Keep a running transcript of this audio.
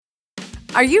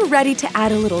Are you ready to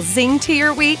add a little zing to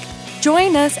your week?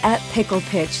 Join us at Pickle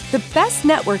Pitch, the best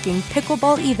networking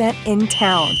pickleball event in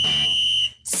town.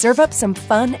 Serve up some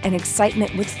fun and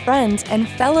excitement with friends and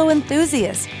fellow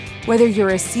enthusiasts. Whether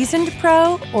you're a seasoned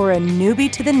pro or a newbie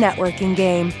to the networking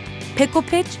game, Pickle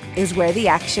Pitch is where the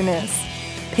action is.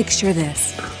 Picture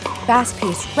this: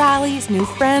 fast-paced rallies, new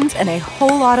friends, and a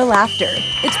whole lot of laughter.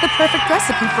 It's the perfect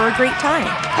recipe for a great time.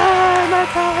 Oh, my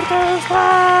God,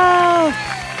 wow!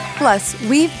 Plus,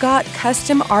 we've got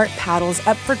custom art paddles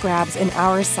up for grabs in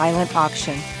our silent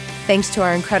auction. Thanks to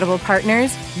our incredible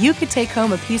partners, you could take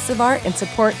home a piece of art and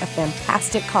support a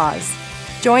fantastic cause.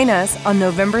 Join us on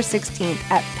November 16th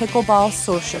at Pickleball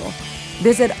Social.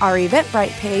 Visit our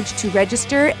Eventbrite page to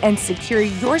register and secure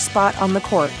your spot on the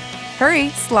court. Hurry,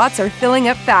 slots are filling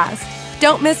up fast.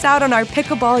 Don't miss out on our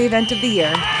pickleball event of the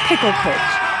year, Pickle Pitch.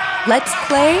 Let's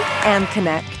play and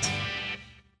connect.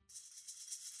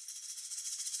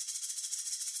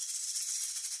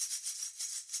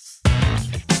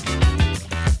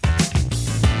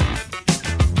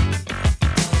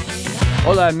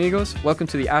 Hola amigos, welcome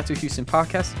to the At2 Houston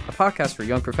podcast, a podcast for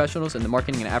young professionals in the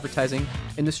marketing and advertising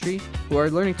industry who are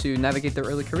learning to navigate their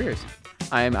early careers.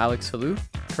 I am Alex Halou,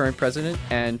 current president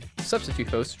and substitute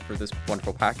host for this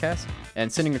wonderful podcast, and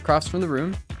sitting across from the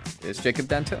room is Jacob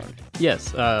D'Antone.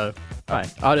 Yes, hi,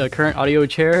 current audio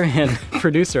chair and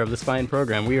producer of this fine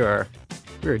program. We are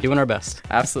doing our best.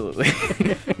 Absolutely.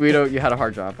 You had a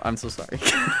hard job. I'm so sorry.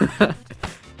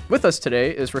 With us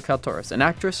today is Raquael Torres, an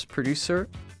actress, producer,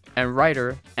 and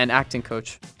writer and acting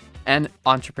coach and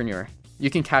entrepreneur. You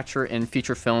can catch her in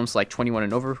feature films like 21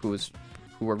 and Over, who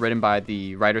were written by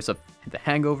the writers of The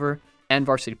Hangover, and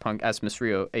Varsity Punk as Miss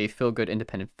Rio, a feel-good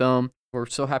independent film. We're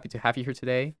so happy to have you here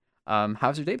today.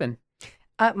 How's your day been?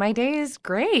 My day is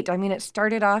great. I mean, it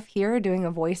started off here doing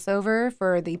a voiceover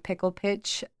for the Pickle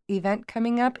Pitch event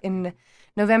coming up in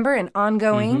November and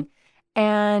ongoing. Mm-hmm.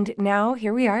 And now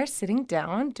here we are sitting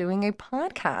down doing a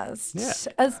podcast. Yeah.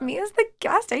 As me as the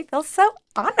guest, I feel so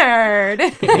honored.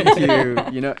 Thank you.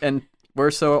 And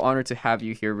we're so honored to have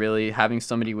you here, really having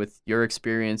somebody with your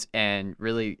experience and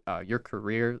really your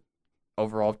career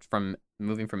overall from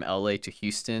moving from LA to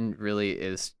Houston really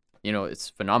is, it's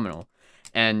phenomenal.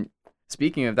 And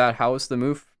speaking of that, how was the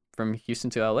move from Houston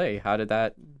to LA? How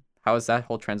is that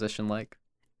whole transition like?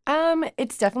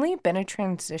 It's definitely been a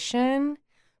transition.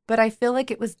 But I feel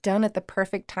like it was done at the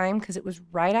perfect time because it was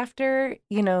right after,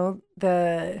 we don't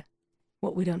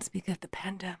speak of, the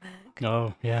pandemic.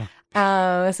 Oh, yeah.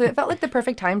 So it felt like the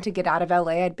perfect time to get out of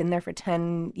LA. I'd been there for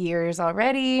 10 years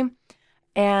already.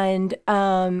 And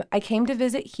I came to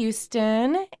visit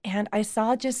Houston, and I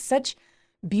saw just such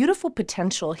beautiful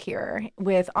potential here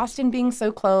with Austin being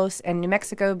so close and New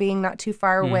Mexico being not too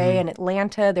far away, and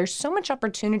Atlanta. There's so much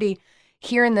opportunity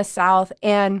here in the South.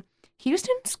 And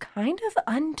Houston's kind of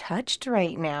untouched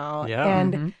right now. Yeah.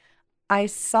 And I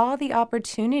saw the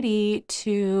opportunity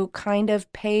to kind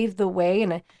of pave the way.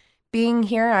 And being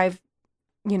here, I've,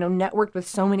 networked with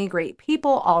so many great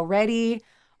people already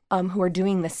who are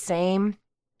doing the same.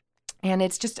 And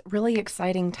it's just really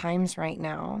exciting times right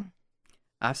now.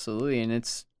 Absolutely. And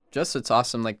it's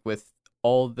awesome. Like with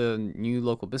all the new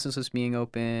local businesses being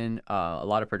open, a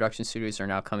lot of production studios are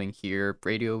now coming here.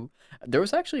 There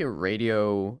was actually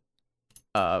a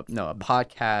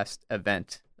podcast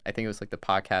event. I think it was like the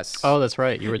podcast. Oh, that's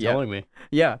right. You were telling me.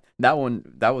 Yeah, that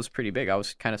was pretty big. I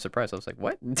was kind of surprised. I was like,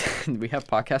 what? We have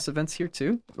podcast events here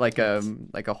too? Like a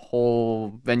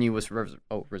whole venue was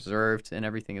reserved and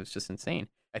everything. It was just insane.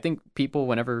 I think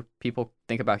whenever people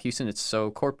think about Houston, it's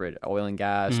so corporate, oil and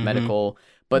gas, medical,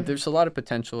 but there's a lot of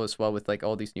potential as well with like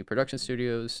all these new production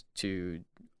studios to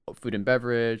food and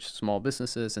beverage, small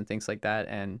businesses and things like that.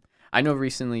 And I know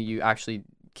recently you actually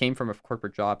came from a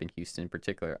corporate job in Houston in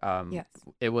particular. Yes.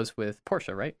 It was with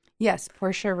Porsche, right? Yes,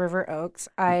 Porsche River Oaks.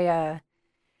 My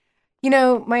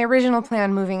original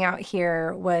plan moving out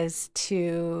here was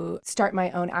to start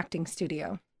my own acting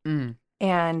studio.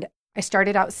 And I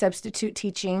started out substitute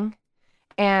teaching.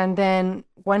 And then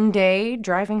one day,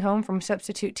 driving home from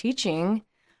substitute teaching,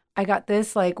 I got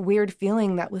this like weird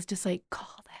feeling that was just like,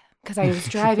 call them. Because I was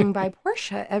driving by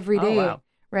Porsche every day,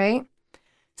 right?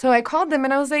 So I called them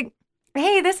and I was like,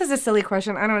 hey, this is a silly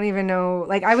question. I don't even know.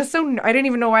 Like, I didn't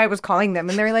even know why I was calling them.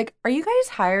 And they're like, are you guys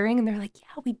hiring? And they're like,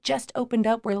 yeah, we just opened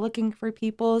up. We're looking for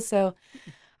people. So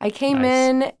I came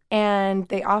in and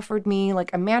they offered me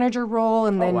like a manager role.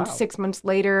 And then 6 months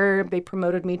later, they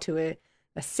promoted me to a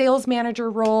sales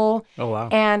manager role. Oh, wow.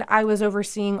 And I was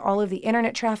overseeing all of the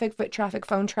internet traffic, foot traffic,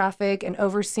 phone traffic, and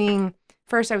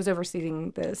first I was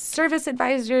overseeing the service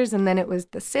advisors, and then it was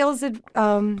the sales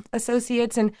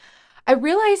associates. And I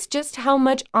realized just how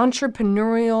much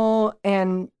entrepreneurial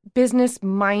and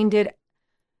business-minded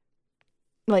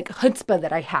like chutzpah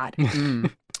that I had,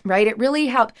 right? It really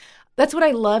helped. That's what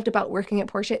I loved about working at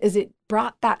Porsche is it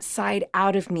brought that side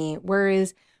out of me.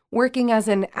 Whereas working as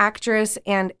an actress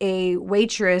and a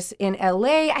waitress in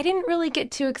LA, I didn't really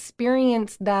get to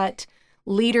experience that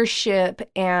leadership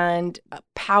and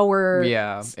power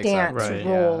stance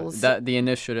roles. That the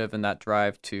initiative and that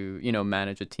drive to,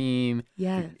 manage a team,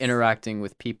 interacting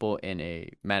with people in a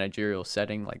managerial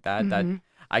setting like that, that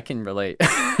I can relate,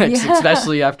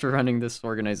 especially after running this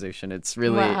organization. It's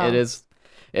really,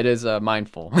 it is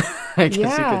mindful, I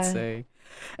guess you could say.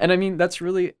 And I mean, that's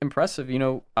really impressive.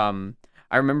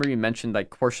 I remember you mentioned like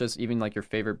Porsche's even like your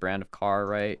favorite brand of car,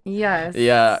 right? Yes.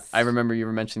 Yeah. I remember you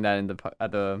were mentioning that in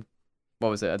the what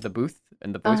was it, at the booth,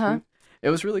 in the voice booth? It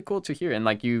was really cool to hear. And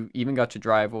like you even got to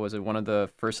drive, what was it, one of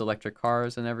the first electric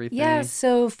cars and everything? Yeah,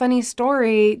 so funny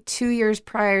story, 2 years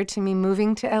prior to me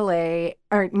moving to LA,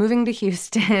 or moving to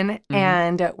Houston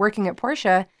and working at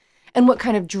Porsche, and what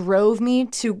kind of drove me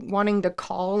to wanting to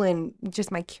call and just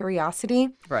my curiosity.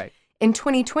 Right. In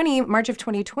 2020, March of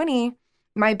 2020,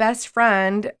 my best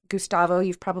friend, Gustavo,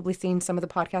 you've probably seen some of the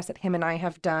podcasts that him and I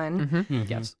have done.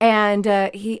 Yes. And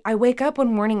I wake up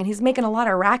one morning and he's making a lot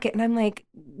of racket. And I'm like,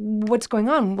 what's going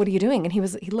on? What are you doing? And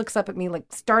he looks up at me like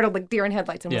startled, like deer in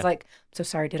headlights, and was like, so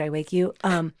sorry, did I wake you?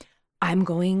 I'm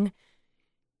going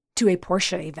to a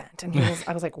Porsche event. And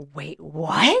I was like, wait,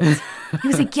 what? He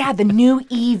was like, yeah, the new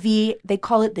EV, they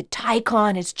call it the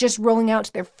Taycan. It's just rolling out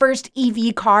to their first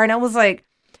EV car. And I was like,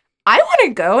 I want to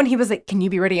go. And he was like, can you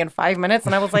be ready in 5 minutes?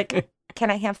 And I was like,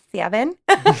 can I have 7?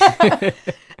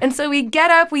 And so we get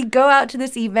up, we go out to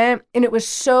this event, and it was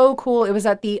so cool. It was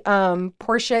at the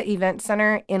Porsche Event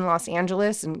Center in Los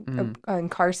Angeles and in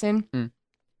Carson.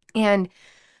 And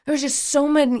there was just so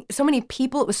many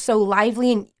people. It was so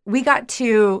lively. And we got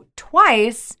to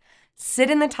twice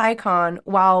sit in the Taycan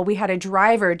while we had a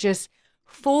driver just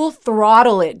full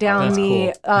throttle it down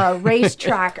the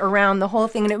racetrack around the whole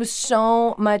thing. And it was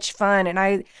so much fun. And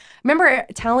I remember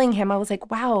telling him, I was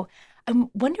like, wow, I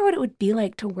wonder what it would be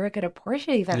like to work at a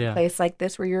Porsche event place like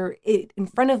this, where you're in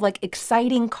front of like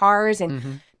exciting cars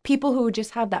and people who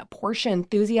just have that Porsche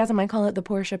enthusiasm. I call it the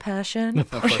Porsche passion. The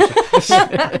Porsche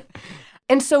passion.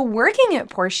 And so working at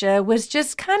Porsche was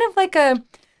just kind of like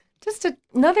just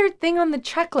another thing on the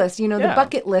checklist, the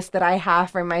bucket list that I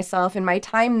have for myself. And my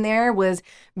time there was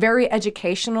very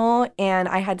educational, and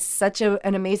I had such an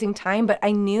amazing time, but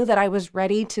I knew that I was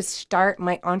ready to start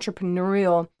my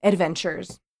entrepreneurial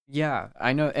adventures. Yeah,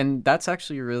 I know. And that's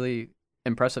actually really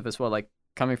impressive as well. Like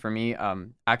coming from me,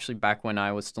 actually back when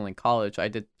I was still in college,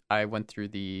 I went through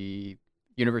the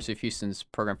University of Houston's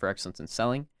Program for Excellence in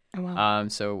Selling. Oh, wow.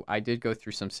 So I did go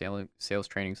through some sales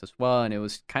trainings as well. And it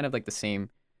was kind of like the same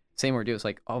ordeal. It's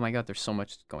like, oh my God, there's so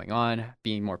much going on.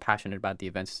 Being more passionate about the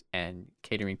events and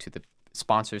catering to the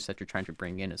sponsors that you're trying to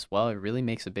bring in as well. It really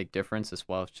makes a big difference as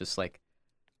well. It's just like,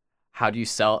 how do you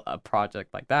sell a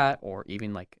project like that, or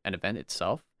even like an event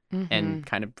itself, and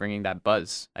kind of bringing that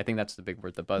buzz? I think that's the big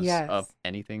word, the buzz of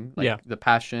anything. Like the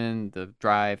passion, the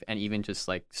drive, and even just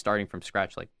like starting from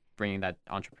scratch, like bringing that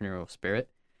entrepreneurial spirit.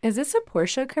 Is this a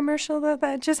Porsche commercial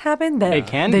that just happened? It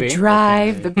can be. The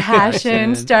drive, the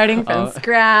passion, starting from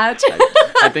scratch.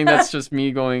 I think that's just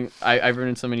me going, I've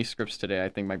written so many scripts today. I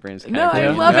think my brain's kind of... I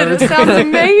love it. It sounds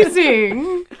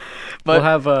amazing. But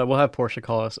we'll have Porsche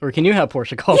call us. Or can you have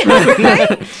Porsche call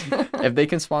us? If they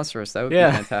can sponsor us, that would be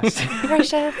fantastic.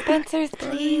 Porsche sponsors,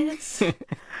 please.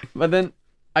 But then,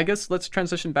 I guess let's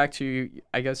transition back to,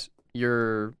 I guess,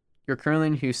 you're currently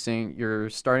in Houston. You're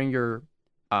starting your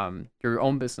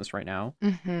own business right now.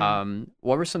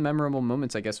 What were some memorable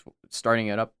moments, I guess, starting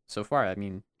it up so far? I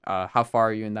mean, how far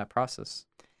are you in that process?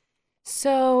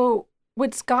 So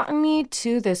what's gotten me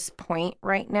to this point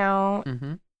right now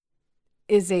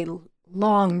is a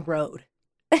long road.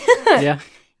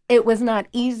 It was not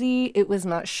easy. It was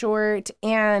not short.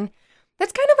 And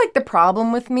that's kind of like the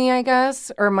problem with me, I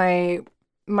guess, or my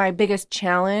biggest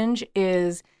challenge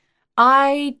is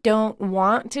I don't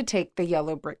want to take the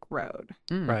yellow brick road.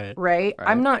 Right?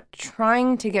 I'm not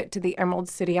trying to get to the Emerald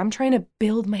City. I'm trying to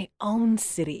build my own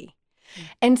city.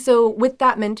 And so with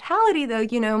that mentality, though,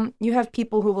 you have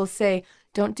people who will say,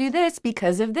 don't do this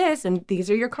because of this, and these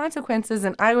are your consequences.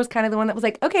 And I was kind of the one that was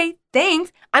like, okay,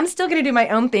 thanks. I'm still going to do my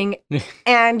own thing.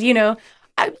 And,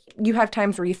 you have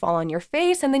times where you fall on your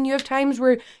face, and then you have times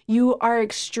where you are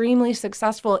extremely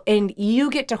successful and you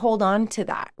get to hold on to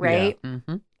that, right?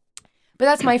 But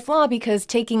that's my flaw, because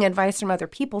taking advice from other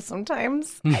people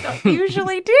sometimes I don't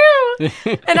usually do.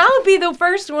 And I'll be the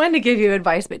first one to give you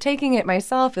advice, but taking it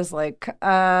myself is like,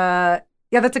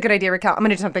 Yeah, that's a good idea, Raquel. I'm going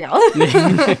to do something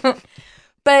else.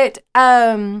 But,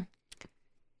 I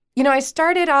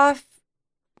started off,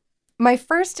 my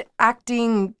first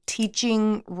acting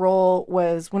teaching role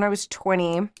was when I was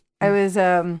 20. I was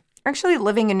actually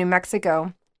living in New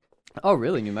Mexico. Oh,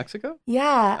 really? New Mexico?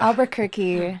 Yeah,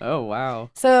 Albuquerque. Oh, wow.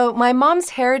 So my mom's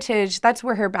heritage, that's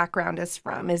where her background is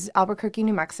from, is Albuquerque,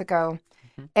 New Mexico.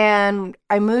 And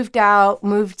I moved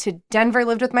to Denver,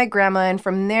 lived with my grandma. And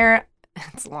from there,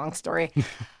 it's a long story.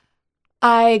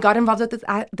 I got involved with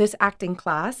this acting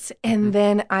class, and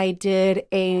then I did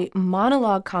a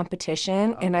monologue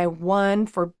competition, and I won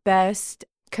for best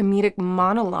comedic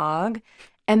monologue.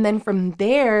 And then from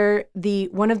there,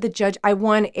 I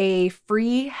won a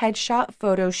free headshot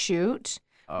photo shoot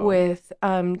with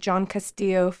John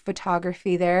Castillo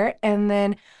Photography there. And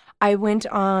then I went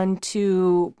on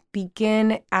to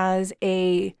begin as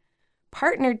a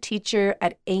partner teacher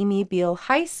at Amy Beale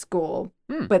High School.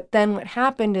 But then what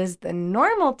happened is the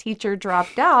normal teacher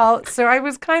dropped out. So I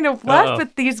was kind of left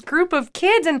with these group of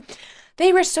kids, and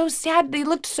they were so sad. They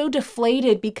looked so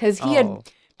deflated because he had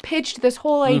pitched this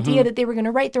whole idea that they were going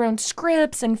to write their own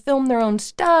scripts and film their own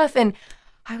stuff. And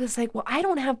I was like, well, I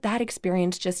don't have that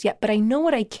experience just yet, but I know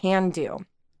what I can do.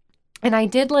 And I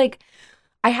did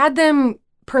I had them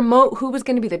promote who was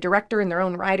going to be the director and their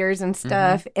own writers and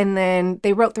stuff. And then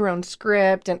they wrote their own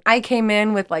script, and I came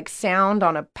in with sound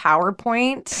on a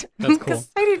PowerPoint. That's cool. Because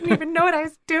I didn't even know what I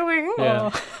was doing.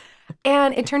 Yeah.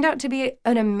 And it turned out to be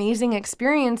an amazing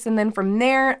experience. And then from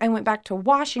there, I went back to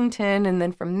Washington. And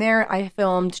then from there, I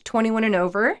filmed 21 and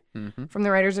Over from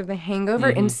the writers of The Hangover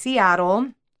in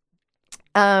Seattle.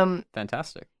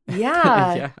 Fantastic.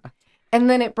 Yeah. Yeah. And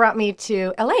then it brought me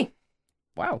to LA.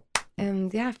 Wow.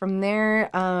 And yeah, from there,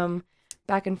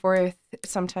 back and forth,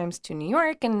 sometimes to New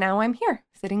York. And now I'm here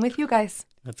sitting with you guys.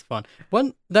 That's fun.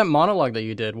 That monologue that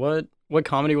you did, what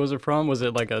comedy was it from? Was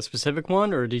it a specific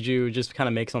one, or did you just kind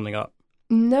of make something up?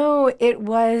 No, it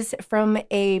was from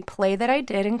a play that I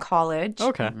did in college.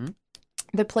 Okay.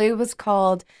 The play was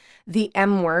called The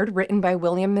M Word, written by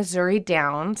William Missouri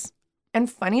Downs. And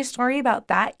funny story about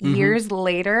that, years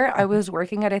later, I was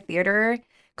working at a theater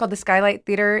called the Skylight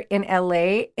Theater in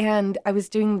LA, and I was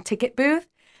doing the ticket booth.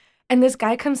 And this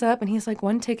guy comes up and he's like,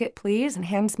 1 ticket, please, and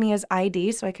hands me his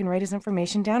ID so I can write his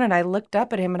information down. And I looked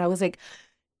up at him and I was like,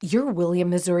 you're William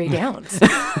Missouri Downs.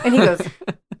 And he goes,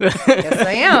 yes,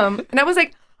 I am. And I was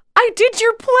like, I did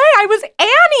your play. I was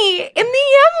Annie in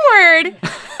the M Word.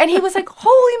 And he was like,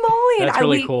 holy moly. That's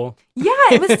really cool. Yeah,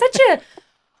 it was such a,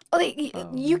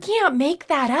 you can't make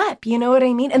that up. You know what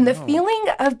I mean? And the feeling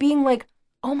of being like,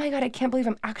 oh my God, I can't believe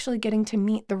I'm actually getting to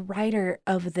meet the writer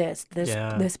of this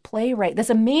playwright,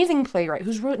 this amazing playwright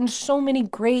who's written so many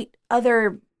great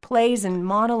other plays and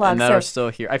monologues. And that are still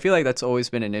here. I feel like that's always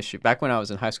been an issue. Back when I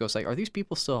was in high school, I was like, are these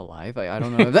people still alive? I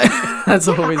don't know. That's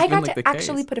always I been got the to case.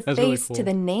 actually put a That's face really cool. to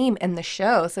the name and the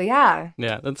show. So yeah.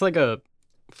 Yeah, that's like a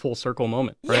full circle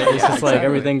moment, right? Yeah, It's just exactly.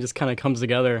 everything just kind of comes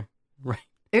together. Right.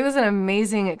 It was an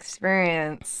amazing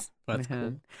experience. That's cool.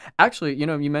 Man. Actually,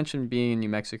 you mentioned being in New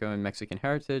Mexico and Mexican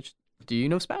heritage. Do you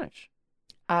know Spanish?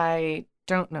 I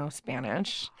don't know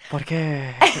Spanish. ¿Por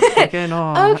qué? ¿Por qué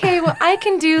no? Okay, well, I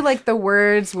can do the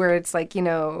words where it's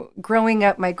growing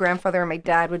up, my grandfather and my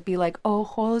dad would be like,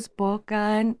 ojos,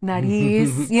 boca,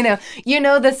 nariz, you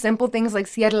know the simple things like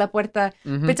cierra la puerta.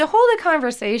 But to hold a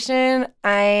conversation,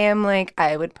 I am like,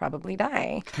 I would probably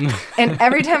die. And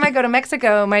every time I go to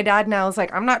Mexico, my dad now is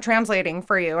like, I'm not translating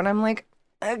for you. And I'm like,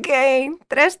 okay,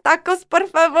 3 tacos, por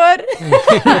favor.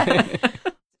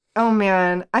 Oh,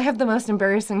 man. I have the most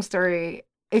embarrassing story,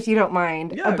 if you don't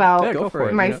mind, about go for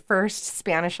it, my first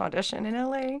Spanish audition in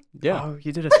LA. Yeah. Oh,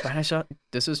 you did a Spanish shot?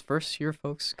 This is first year,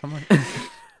 folks. Come on.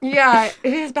 Yeah,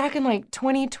 it was back in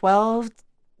 2012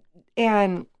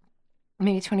 and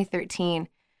maybe 2013.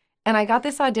 And I got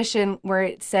this audition where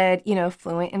it said,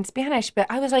 fluent in Spanish. But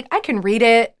I was like, I can read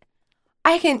it.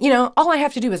 I can, all I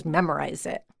have to do is memorize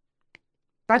it.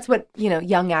 That's what,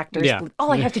 young actors,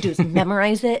 all I have to do is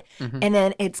memorize it, and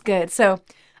then it's good. So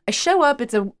I show up,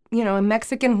 it's a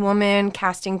Mexican woman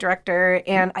casting director,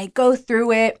 and I go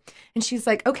through it, and she's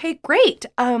like, okay, great.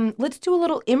 Let's do a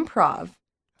little improv.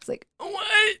 I was like,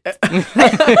 what?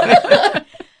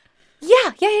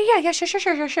 Yeah,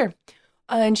 sure.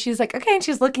 And she's like, okay, and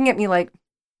she's looking at me like,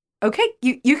 okay,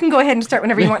 you can go ahead and start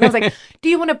whenever you want. And I was like, do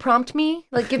you want to prompt me?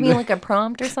 Give me a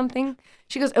prompt or something?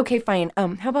 She goes, okay, fine.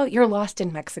 How about you're lost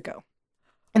in Mexico?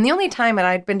 And the only time that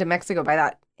I'd been to Mexico by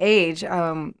that age,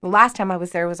 the last time I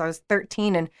was there was I was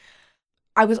 13, and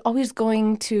I was always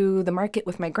going to the market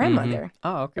with my grandmother.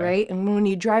 Oh, okay. Right? And when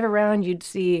you drive around, you'd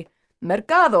see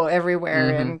mercado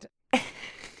everywhere. And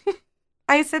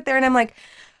I sit there and I'm like,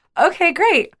 okay,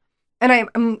 great. And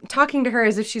I'm talking to her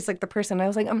as if she's like the person. I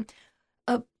was like,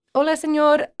 hola,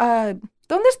 señor,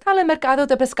 ¿dónde está el mercado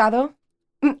de pescado?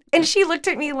 And she looked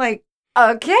at me like,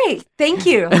 okay, thank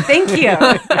you. And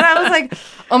I was like,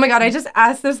 oh my God, I just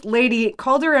asked this lady,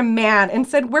 called her a man, and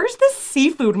said, where's the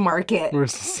seafood market?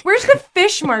 Where's the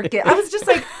fish market? I was just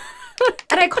like,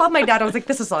 and I called my dad. I was like,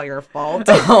 this is all your fault.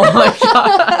 Oh my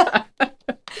God.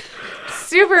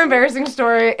 Super embarrassing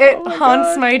story. It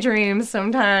haunts my dreams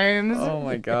sometimes. Oh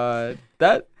my God.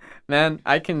 That, man,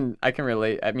 I can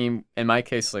relate. I mean, in my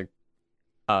case, like,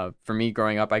 for me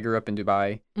growing up, I grew up in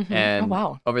Dubai, and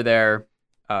over there,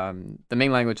 the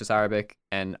main language is Arabic,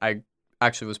 and I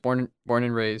actually was born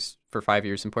and raised for 5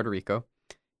 years in Puerto Rico,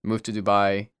 moved to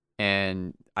Dubai,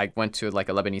 and I went to like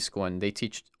a Lebanese school, and they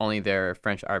teach only their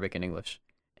French, Arabic, and English,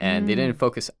 and they didn't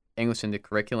focus English in the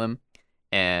curriculum,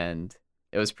 and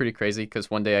it was pretty crazy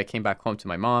because one day I came back home to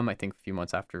my mom, I think a few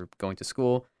months after going to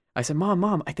school. I said,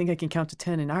 Mom, I think I can count to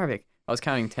 10 in Arabic. I was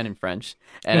counting 10 in French,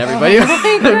 and everybody,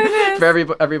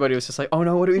 everybody was just like, "Oh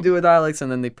no, what do we do with Alex?"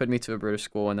 And then they put me to a British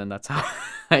school, and then that's how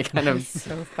I kind of.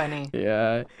 So funny.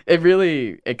 Yeah, it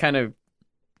really kind of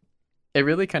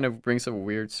brings a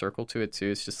weird circle to it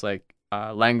too. It's just like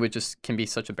languages can be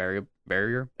such a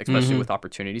barrier, especially with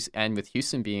opportunities, and with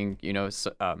Houston being,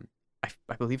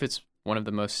 I believe it's one of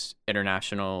the most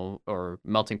international or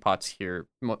melting pot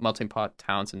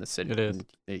towns in the city. It is. In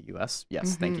the U.S.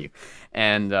 Yes, thank you.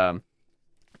 And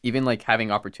even like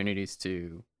having opportunities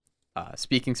to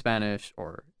speaking Spanish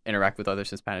or interact with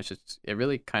others in Spanish, it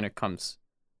really kind of comes.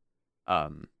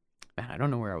 Man, I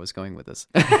don't know where I was going with this.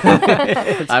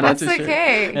 I'm not too sure.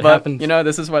 Okay. But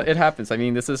this is what it happens. I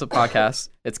mean, this is a podcast.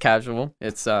 It's casual.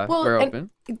 It's we're open.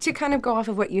 To kind of go off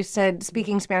of what you said,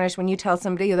 speaking Spanish, when you tell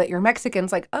somebody that you're Mexican,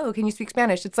 it's like, oh, can you speak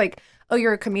Spanish? It's like, oh,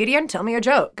 you're a comedian? Tell me a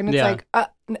joke. And it's like,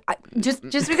 just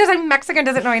because I'm Mexican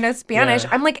doesn't know I know Spanish.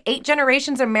 I'm like 8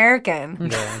 generations American.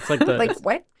 Yeah, it's like the like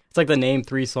what? It's like the name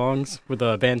 3 songs with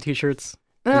the band T-shirts.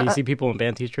 And you see people in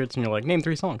band T-shirts, and you're like, name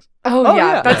 3 songs. Oh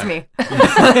yeah, that's me.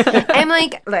 I'm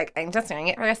like, look, I'm just doing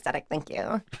it for aesthetic. Thank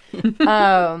you.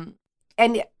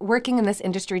 And working in this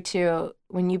industry too,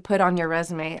 when you put on your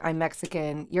resume, I'm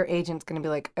Mexican, your agent's going to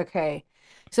be like, okay.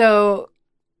 So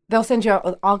they'll send you out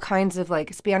with all kinds of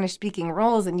like Spanish speaking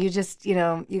roles, and you just, you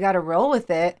got to roll with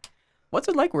it. What's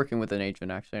it like working with an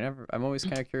agent, actually? I'm always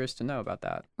kind of curious to know about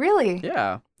that. Really?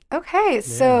 Yeah. Okay.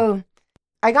 So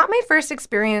I got my first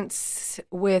experience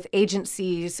with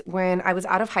agencies when I was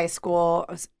out of high school.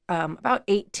 I was about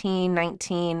 18,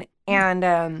 19,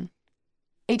 and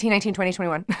 18, 19, 20,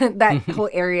 21, that whole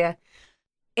area.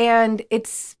 And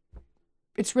it's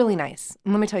really nice.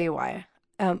 And let me tell you why.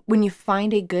 When you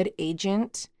find a good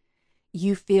agent,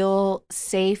 you feel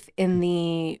safe in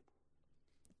the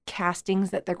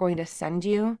castings that they're going to send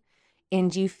you,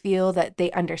 and you feel that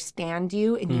they understand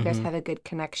you, and you guys have a good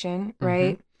connection,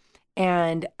 right?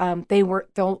 And they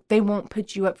won't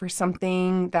put you up for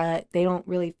something that they don't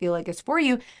really feel like is for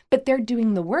you, but they're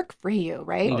doing the work for you,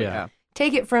 right? Oh, yeah.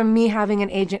 Take it from me having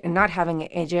an agent and not having an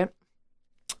agent.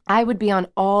 I would be on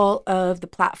all of the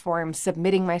platforms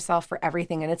submitting myself for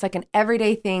everything. And it's like an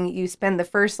everyday thing. You spend the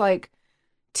first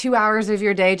 2 hours of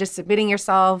your day just submitting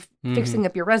yourself, fixing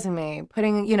up your resume,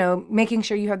 putting, making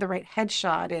sure you have the right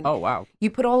headshot. And oh, wow. You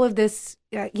put all of this,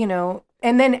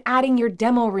 and then adding your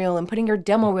demo reel and putting your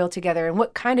demo reel together. And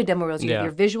what kind of demo reels? You have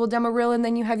your visual demo reel, and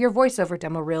then you have your voiceover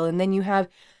demo reel, and then you have,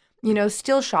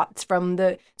 still shots from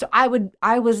so I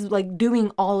was like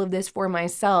doing all of this for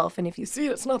myself. And if you see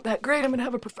it's not that great, I'm going to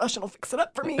have a professional fix it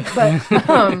up for me.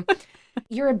 But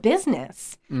you're a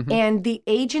business, and the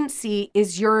agency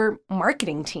is your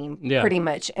marketing team pretty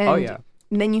much. And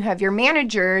then you have your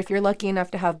manager, if you're lucky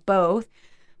enough to have both.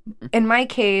 In my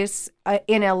case,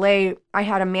 in LA, I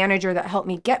had a manager that helped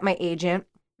me get my agent.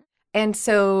 And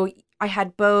so I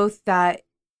had both. That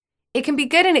it can be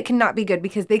good and it can not be good,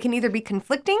 because they can either be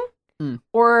conflicting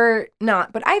or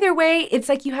not. But either way, it's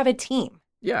like you have a team.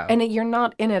 Yeah. And you're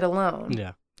not in it alone.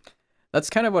 Yeah. That's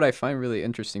kind of what I find really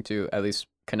interesting too, at least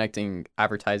connecting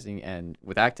advertising and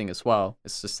with acting as well.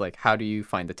 It's just like, how do you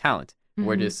find the talent?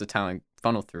 Where does the talent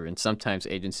funnel through? And sometimes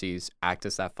agencies act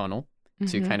as that funnel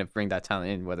to kind of bring that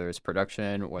talent in, whether it's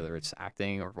production, whether it's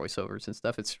acting or voiceovers and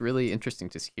stuff. It's really interesting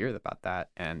to hear about that.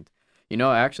 And,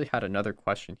 I actually had another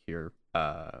question here.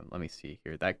 Let me see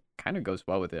here. That kind of goes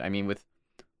well with it. I mean, with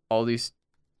all these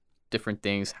different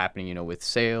things happening, with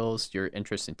sales, your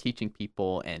interest in teaching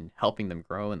people and helping them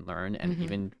grow and learn, and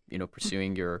even,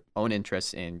 pursuing your own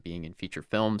interests in being in feature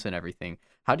films and everything.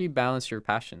 How do you balance your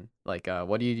passion? Like,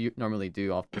 what do you normally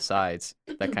do off the sides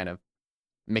that kind of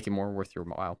make it more worth your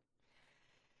while?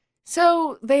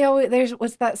 So there's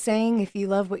what's that saying? If you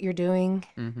love what you're doing,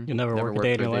 You'll never work a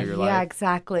day in your life. yeah,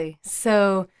 exactly.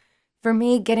 So for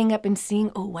me, getting up and seeing,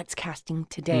 what's casting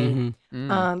today,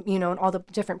 and all the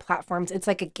different platforms, it's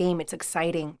like a game. It's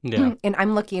exciting. Yeah. And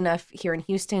I'm lucky enough here in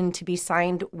Houston to be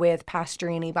signed with Pastor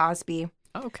Annie Bosby,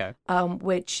 Oh, okay.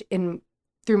 which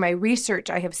through my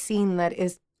research, I have seen that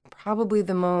is probably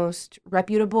the most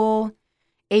reputable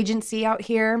agency out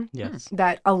here. Yes.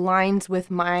 That aligns with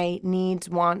my needs,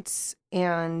 wants,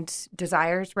 and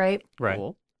desires, right? Right.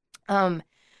 Cool.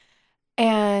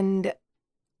 And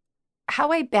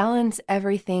how I balance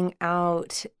everything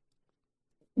out,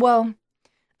 well,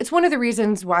 it's one of the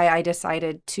reasons why I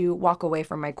decided to walk away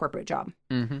from my corporate job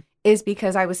is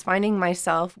because I was finding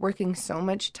myself working so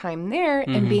much time there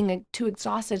and being too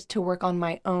exhausted to work on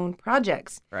my own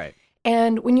projects. Right.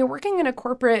 And when you're working in a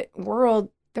corporate world,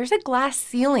 there's a glass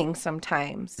ceiling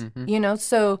sometimes,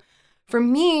 So for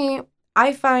me,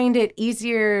 I find it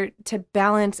easier to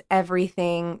balance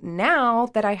everything now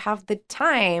that I have the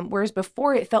time, whereas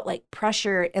before it felt like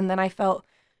pressure and then I felt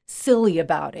silly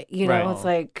about it. Right. It's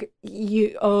like,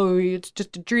 it's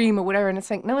just a dream or whatever. And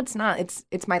it's like, no, it's not.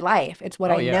 It's my life. It's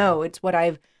what I know. It's what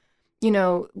I've,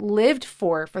 lived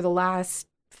for the last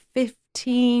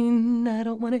 15, I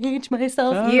don't want to age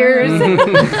myself, years.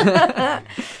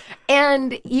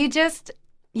 And you just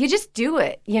do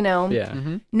it,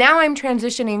 Yeah. Now I'm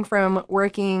transitioning from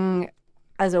working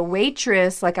as a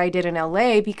waitress like I did in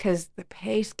LA because the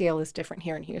pay scale is different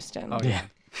here in Houston. Oh, yeah.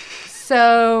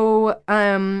 So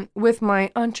with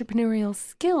my entrepreneurial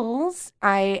skills,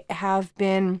 I have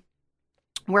been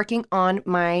working on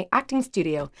my acting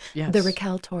studio, the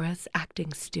Raquel Torres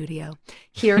Acting Studio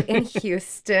here in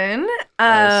Houston.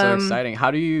 That is so exciting.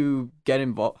 How do you get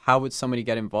involved? How would somebody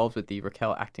get involved with the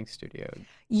Raquel Acting Studio?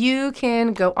 You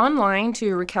can go online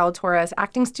to Raquel Torres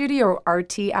Acting Studio or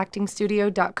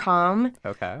rtactingstudio.com.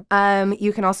 Okay.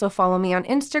 You can also follow me on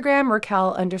Instagram,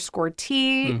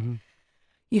 Raquel_T.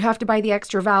 You have to buy the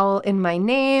extra vowel in my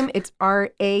name. It's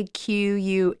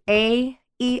Raquael.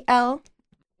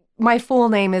 My full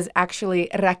name is actually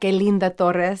Raquelinda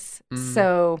Torres.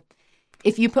 So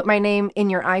if you put my name in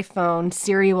your iPhone,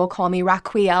 Siri will call me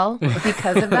Raquael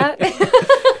because of that.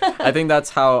 I think that's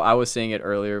how I was saying it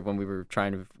earlier when we were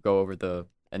trying to go over the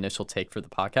initial take for the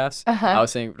podcast. I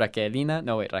was saying Raquelina.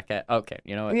 No, wait, Raquel. Okay,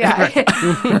 you know what? Yeah.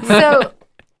 So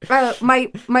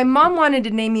my mom wanted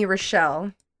to name me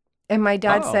Rochelle. And my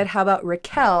dad said, how about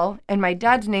Raquel? And my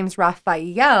dad's name's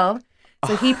Rafael.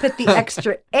 So he put the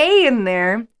extra A in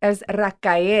there as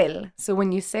Raquael. So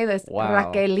when you say this,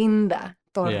 Raquelinda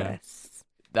Torres. Yeah.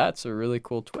 That's a really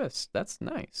cool twist. That's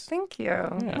nice. Thank you.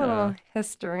 Yeah. A little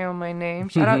history on my name.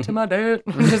 Shout out to my dad.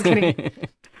 I'm just kidding.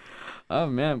 Oh,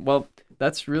 man. Well,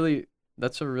 that's a really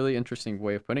interesting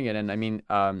way of putting it. And I mean,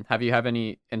 have you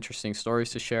any interesting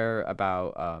stories to share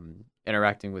about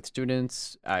interacting with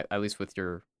students, at least with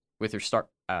your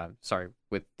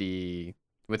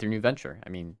new venture? I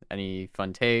mean, any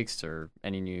fun takes or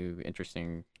any new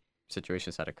interesting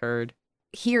situations that occurred?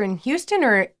 Here in Houston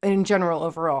or in general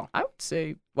overall? I would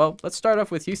say, well, let's start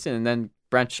off with Houston and then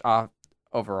branch off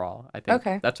overall. I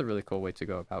think that's a really cool way to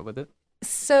go about with it.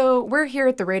 So we're here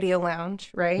at the Radio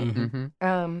Lounge, right?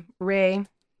 Mm-hmm. Ray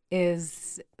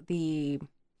is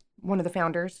one of the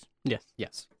founders.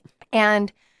 Yes.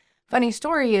 And funny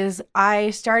story is I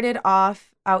started off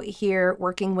out here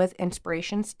working with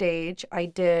Inspiration Stage. I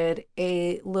did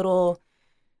a little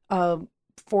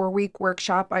 4-week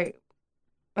workshop. I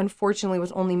unfortunately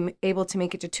was only able to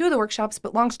make it to 2 of the workshops,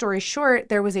 but long story short,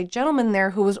 there was a gentleman there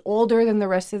who was older than the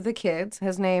rest of the kids.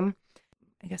 His name,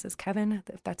 I guess, is Kevin.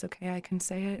 If that's okay, I can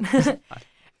say it.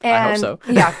 I hope so.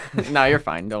 Yeah. No, you're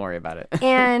fine. Don't worry about it.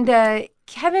 And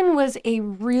Kevin was a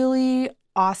really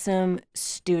awesome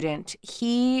student.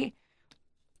 He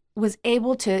was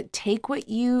able to take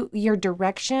your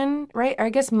direction, right? Or I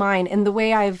guess mine, and the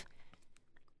way I've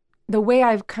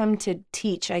come to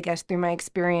teach, I guess, through my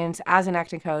experience as an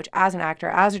acting coach, as an actor,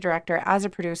 as a director, as a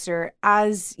producer,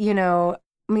 as,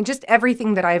 just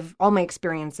everything that all my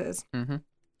experiences. Mm-hmm.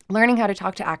 Learning how to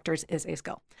talk to actors is a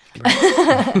skill.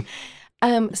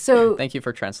 So thank you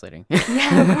for translating.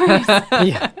 Yeah, of course.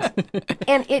 Yeah.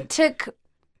 And it took,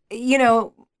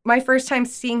 my first time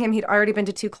seeing him, he'd already been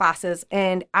to 2 classes.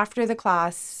 And after the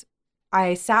class,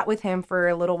 I sat with him for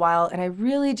a little while and I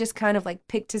really just kind of like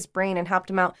picked his brain and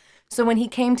helped him out. So when he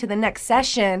came to the next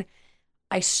session,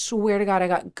 I swear to God, I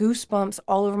got goosebumps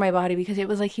all over my body because it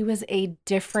was like he was a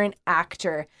different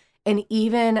actor. And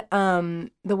even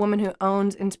the woman who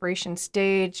owns Inspiration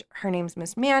Stage, her name's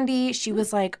Miss Mandy, she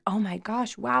was like, oh my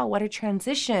gosh, wow, what a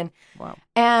transition. Wow.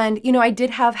 And, I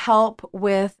did have help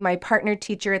with my partner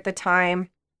teacher at the time.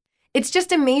 it's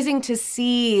just amazing to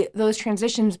see those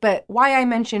transitions. But why I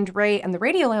mentioned Ray and the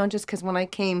Radio Lounge is because when I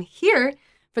came here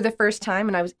for the first time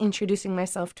and I was introducing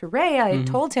myself to Ray, I had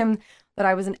told him that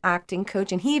I was an acting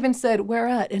coach. And he even said, "Where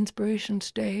at? Inspiration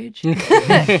Stage?"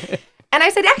 And I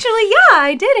said, "Actually, yeah,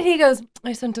 I did." And he goes,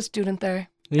 "I sent a student there."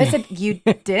 I said, "You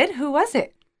did? Who was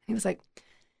it?" He was like,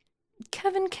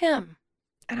 "Kevin Kim."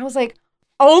 And I was like,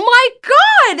 "Oh my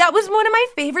God, that was one of my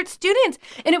favorite students."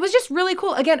 And it was just really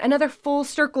cool. Again, another full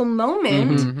circle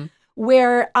moment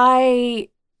where I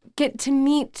get to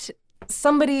meet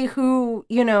somebody who,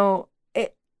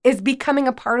 is becoming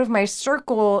a part of my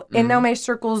circle, and now my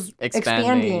circle's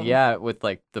expanding. Yeah, with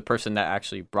like the person that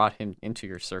actually brought him into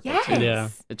your circle. Yes. Too. Yeah.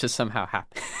 It just somehow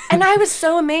happened. And I was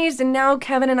so amazed. And now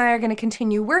Kevin and I are going to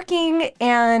continue working.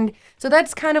 And so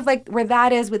that's kind of like where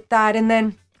that is with that. And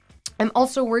then I'm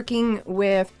also working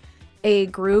with a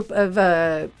group of,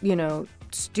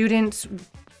 students,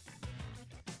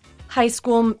 high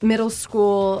school, middle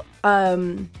school.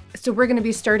 So we're going to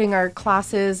be starting our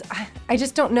classes. I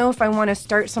just don't know if I want to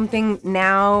start something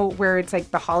now where it's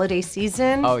like the holiday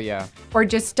season. Oh, yeah. Or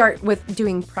just start with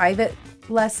doing private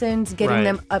lessons, getting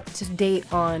them up to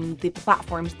date on the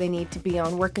platforms they need to be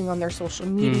on, working on their social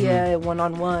media,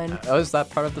 one-on-one. Oh, is that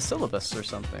part of the syllabus or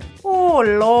something? Oh,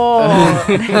 Lord.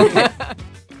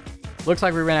 Looks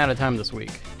like we ran out of time this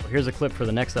week. Well, here's a clip for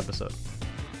the next episode.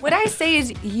 What I say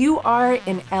is you are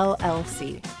an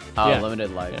LLC.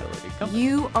 Limited liability company.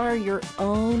 You are your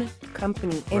own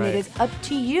company, and it is up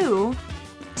to you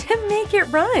to make it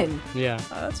run. Yeah.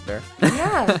 That's fair.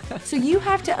 Yeah. So you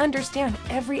have to understand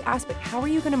every aspect. How are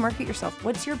you going to market yourself?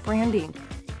 What's your branding?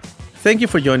 Thank you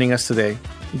for joining us today.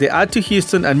 The Add to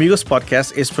Houston Admigos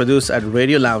podcast is produced at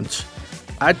Radio Lounge.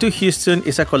 Add to Houston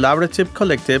is a collaborative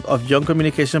collective of young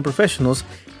communication professionals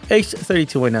aged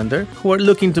 32 and under who are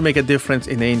looking to make a difference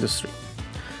in the industry.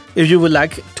 If you would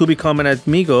like to become an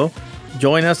Admigo,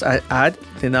 join us at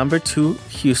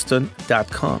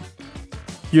add2houston.com.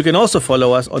 You can also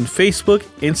follow us on Facebook,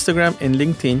 Instagram, and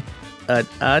LinkedIn at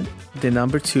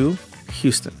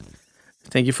add2Houston.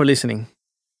 Thank you for listening.